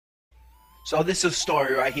So this is a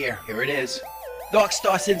story right here. Here it is.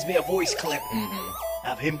 Darkstar sends me a voice clip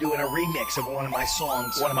of him doing a remix of one of my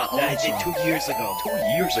songs. One of my own that I did songs. 2 years ago. 2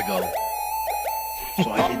 years ago.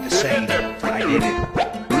 So I did the same. I did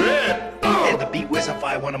it. And the beat was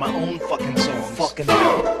one of my own fucking songs. Fucking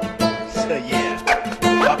hell. So yeah.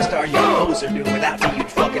 Darkstar, you're a poser, dude. Without me, you'd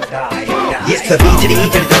fucking die. It's the B to the E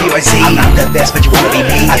to the W-I-Z. I'm not the best, but you wanna be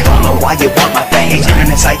me. I don't know why you want my fame.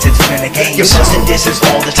 Internet sites, it's internet games. You're posting disses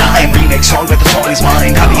all the time. Remix song, but the song is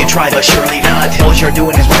mine. Copy and try, but surely not. All you're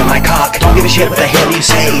doing is running my cock. Don't give a shit what the hell you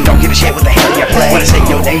say. Don't give a shit what the hell you play. Wanna say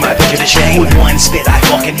your name, I put you to shame. With one spit, I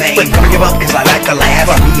fucking made. But never give up, cause I like to laugh.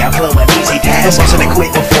 For me, I flow an easy task. I'm supposed to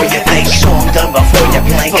quit before you think. Song done before you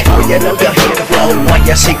blink. Before you know, you'll hear the flow. Want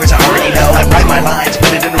your secrets, I already know. I write my lines,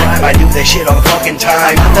 put it in rhyme. I do this shit all the fucking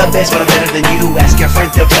time. I'm not the best, but I'm better than you. Ask your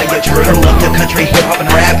friends, they'll tell you true. I love the country, hip-hop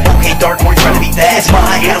and rap. Okay, dark, we're trying to be that. It's my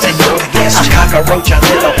house and you're the guest. I'm cockroach, a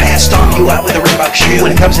little pass. Stomp you out with a Reebok shoe.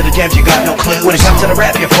 When it comes to the jams, you got no clue. When it comes to the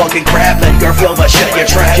rap, you're fucking crap. Let your flow, but shut your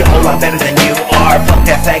trap. You're a whole lot better than you are. Fuck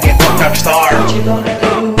that faggot, fuck Darkstar. What you gonna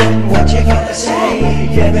do and what you gonna say?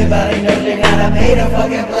 Everybody knows you gotta pay to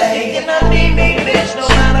fucking play. You're not me, bitch, no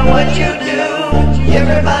matter what you do.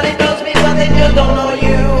 Everybody knows me, but they just don't know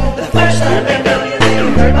you. The first time they know you, they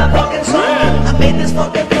heard my fucking song. I made this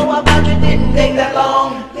fucking flow about you, didn't take that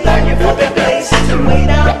long. Learn your fucking place, it's way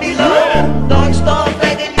down below. Darkstar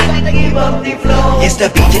faggot, you like to give up the flow. It's the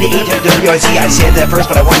B to the E to the W-I-Z. I said that first,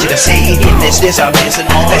 but I want you to see. In this, I'm missing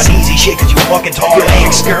all. That's easy shit, cause you fucking talk. Your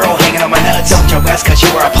ex-girl hanging on my nuts. Don't joke us, cause you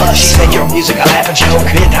were a puss. She said your music, I laugh and joke.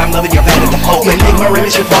 I'm loving your band at the poke. When Enigma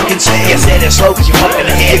remix, you fucking say. You said it slow, cause you fucking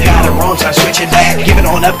ahead. You got it wrong, so I'm switching back. Giving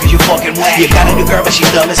on up, cause you fucking whack. You got a new girl, but she's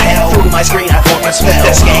dumb as hell. Through my screen, I fucking spell.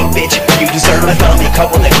 That skank bitch, you deserve a felony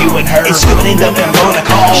couple that you and her. It's stupid and dumb, and I'm gonna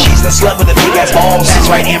call. She's the slut with the big ass balls. That's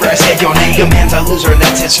right, Amber, I said your name. Your man's a loser, and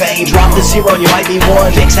that's his fame. Drop the zero, and you might be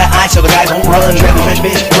one. Fix that eye so the guys won't run. Trap the fish,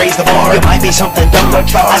 bitch, raise the bar. It might be something dumb,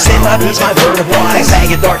 Darkstar. I said my piece, my bird of wise.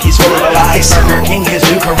 Faggot dark, he's full of lies. Burger King, his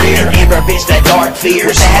new career. And Amber, bitch, that dark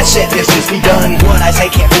fears. With that said, this is be done. What I say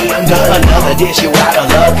can't be undone. Another dish, you out of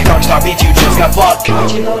luck. Darkstar, bitch, you just got fucked.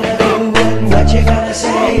 What you gonna do and what you gonna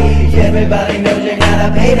say? Everybody knows you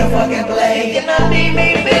gotta pay to fucking play. You're not me,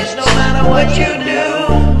 bitch, no matter what you do.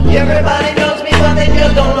 Everybody knows me, but they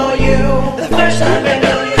just don't know you. The first time they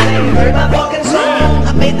know you, they heard my fucking song.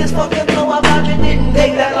 I made this fucking flow about you, didn't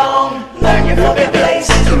take that long. Learn your fucking place,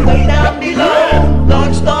 it's way down below.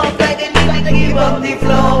 Darkstar faggot, you like to give up the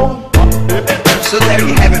flow. So there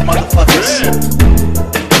you have it, motherfuckers.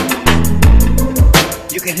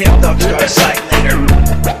 You can hit Darkstar's site later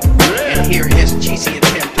and hear his cheesy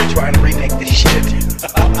attempt to try and remake this shit.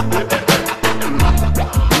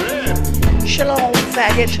 Shalom,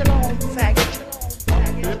 faggot, shalom, faggot, shalom,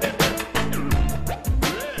 faggot.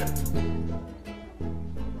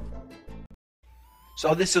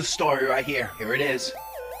 So this is a story right here. Here it is.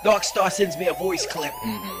 Darkstar sends me a voice clip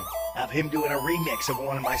of him doing a remix of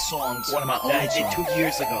one of my songs. One of my own that I did songs. 2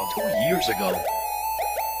 years ago. 2 years ago.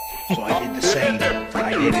 So I did the same.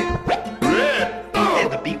 I did it.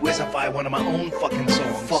 And the beat was one of my own fucking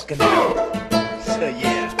songs. Fucking hell. So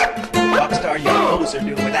yeah. Darkstar, you're a poser,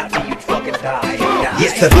 dude. Without me, you'd fucking die.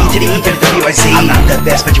 It's the B to the E to the W-I-Z. I'm not the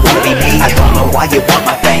best, but you wanna be me. I don't know why you want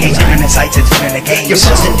my fame. Internet sites, it's internet games. You're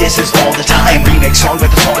posting disses all the time. Remix song,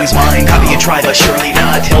 but the song is mine. Copy and try, but surely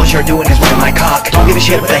not. All you're doing is running my cock. Don't give a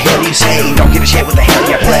shit what the hell you say. Don't give a shit what the hell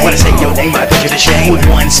you play. Wanna say your name, I put you to shame. With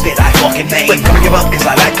one spit, I fucking made. But never give up, cause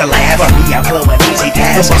I like to laugh. For me, I flow an easy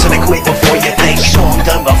task. I'm supposed to quit before you think. Song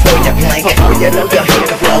done before you blink. Before you know, you'll hear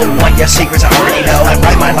the flow. Want your secrets, I already know. I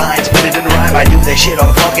write my lines, put it in rhyme. I do this shit all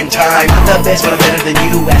the fucking time. I'm not the best, but I'm better than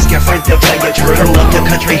you. Ask your friends, they'll tell you true. I love the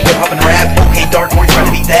country, hip-hop and rap. Okay, dark, we're trying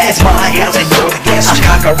to be that. It's my house and you're the guest.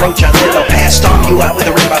 I'm cockroach, a little pass. Stomp you out with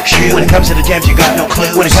a Reebok shoe. When it comes to the jams, you got no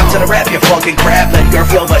clue. When it comes to the rap, you're fucking crap. Let your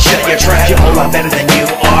flow, but shut your trap. You're a whole lot better than you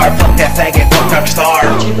are. Fuck that faggot, fuck Darkstar.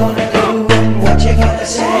 What you gonna do and what you gonna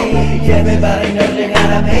say? Everybody knows you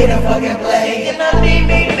gotta pay to fucking play. You're not me,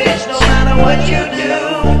 bitch, no matter what you do.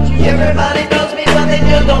 Everybody knows me, but they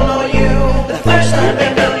just don't know you. The first time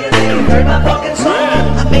they know you, they heard my fucking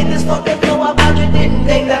song. I made this fucking flow about you, didn't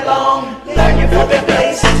take that long. Learn your fucking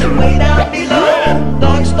place, it's way down below.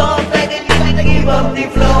 Darkstar faggot, you like to give up the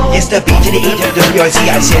flow. It's the B to the E to the W, I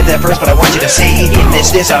said that first, but I want you to see. In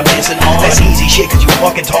this, I'm missing on. That's easy shit, cause you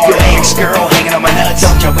fucking talk. Your ex-girl hanging on my nuts.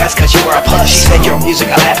 Don't joke, that's cause you were a puss. She said your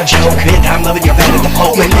music, I laugh and joke. I'm loving your band at the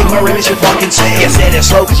Pope. When my image, you fucking sick. You said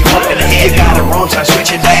it's slow, cause you fucking ahead. You got it wrong, so I'm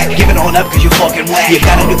switching back. Giving on up, cause you fucking whack. You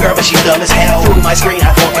got a new girl, but she's dumb as hell. Through my screen,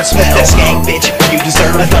 I fucking smell. That skank bitch, you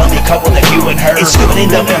deserve a dummy couple that you and her. It's stupid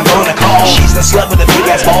and dumb, and I'm gonna call. She's the slut with the big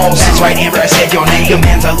ass balls. That's right, Amber, I said your name. Your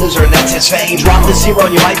man's a loser, and that's his fame. Drop the zero,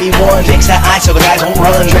 you might be one. Fix that eye so the guys won't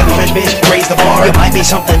run. Trap the French bitch, raise the bar. It might be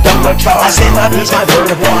something dumb to talk. I said my piece, my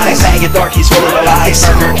bird of wise. Bag of dark, he's full of lies.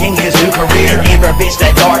 Burger King, his new career. Amber, bitch,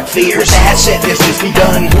 that dark fears. That said, this be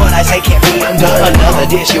done. What I say can't be undone. Another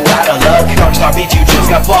dish, you out of luck. Dark star bitch, you just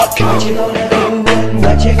got fucked. What you gonna do?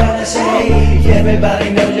 What you gonna say?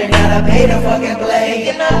 Everybody knows you gotta pay to fucking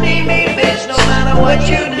play. You not be me, bitch, no matter what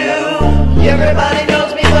you do. Everybody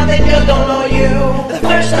knows me, but they just don't know you. The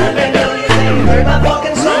first time they know you, they heard my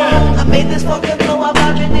fucking song. I made this fucking flow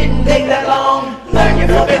about you, didn't take that long. Learn your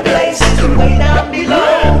fucking place, it's way down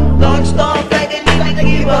below. Don't stop begging me to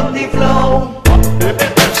keep up the flow.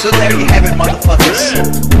 So there you have it, motherfuckers.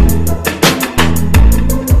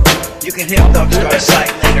 You can hit Darkstar's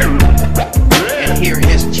site later and hear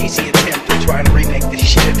his cheesy attempt to try and remake this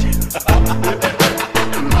shit.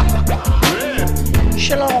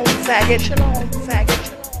 Shalom, faggot. Shalom, faggot.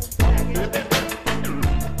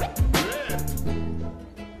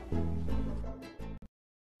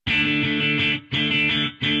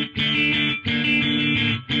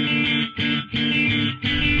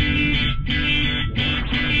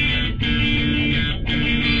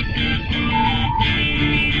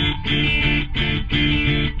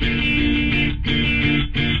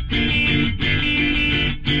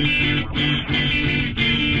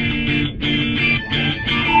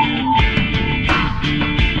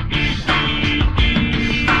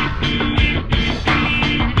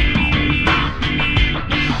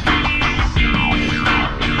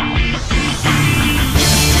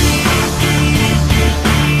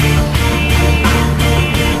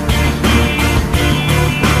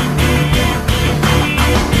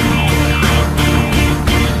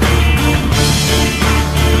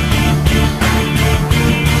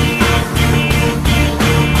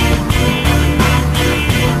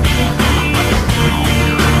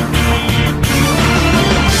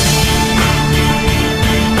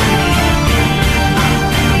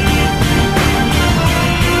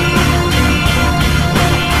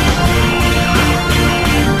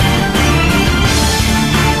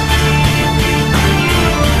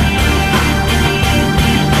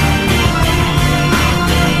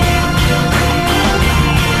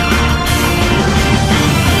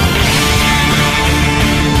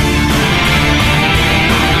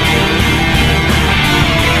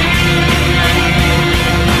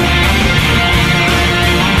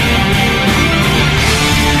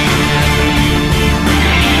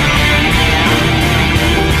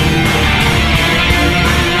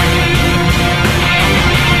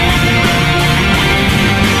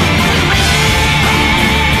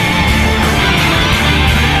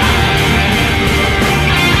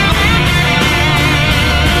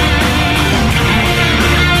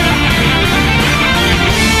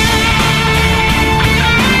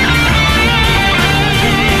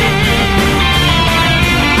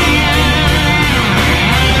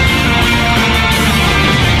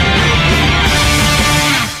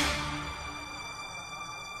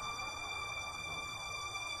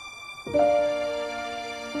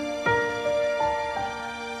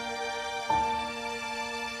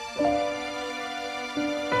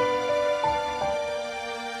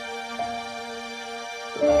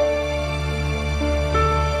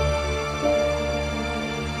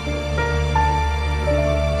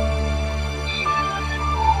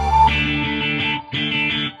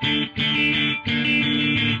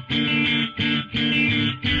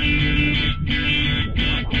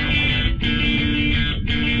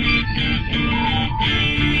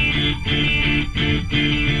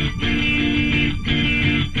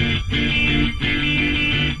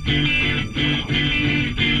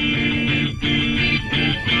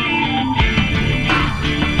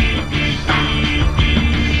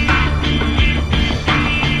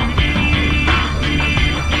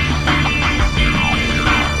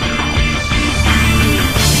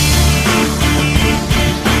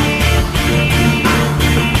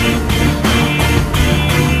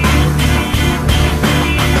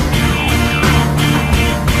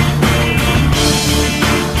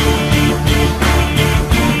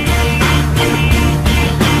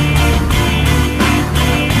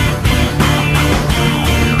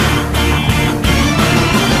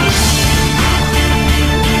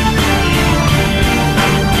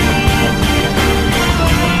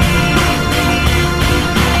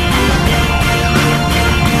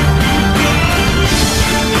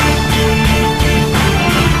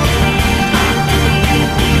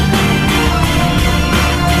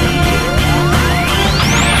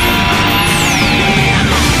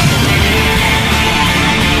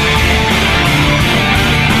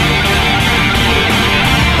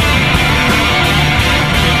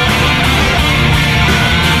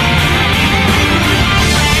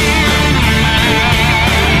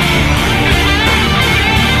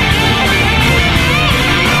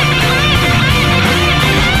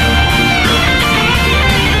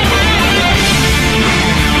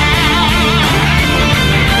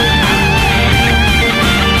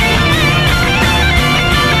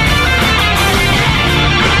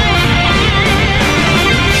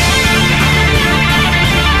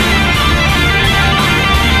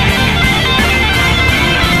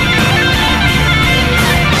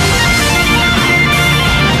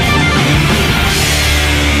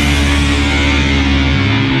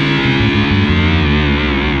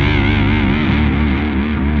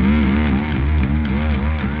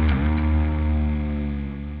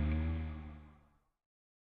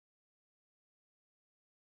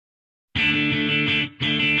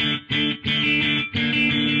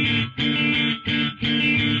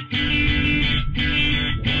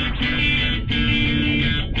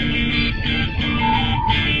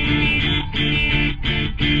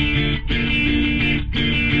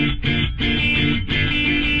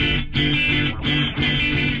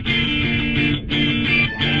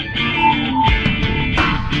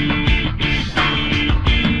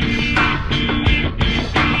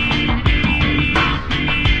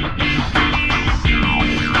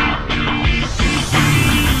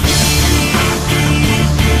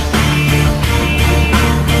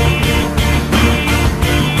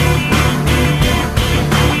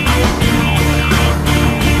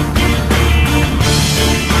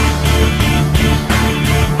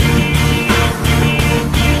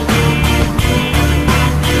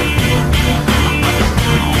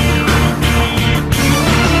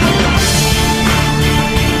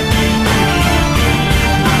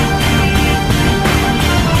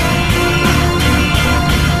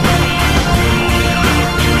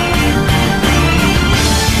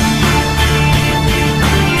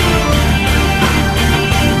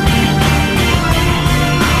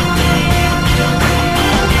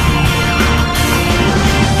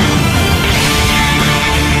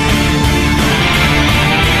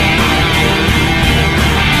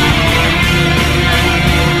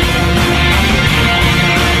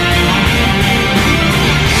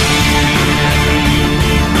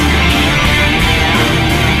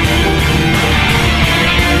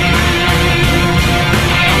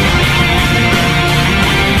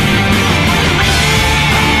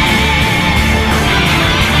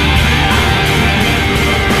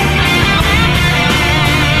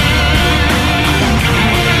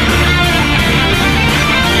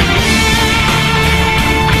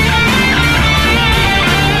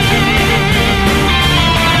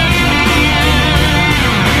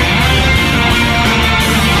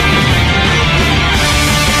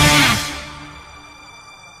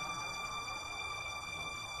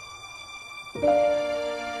 you.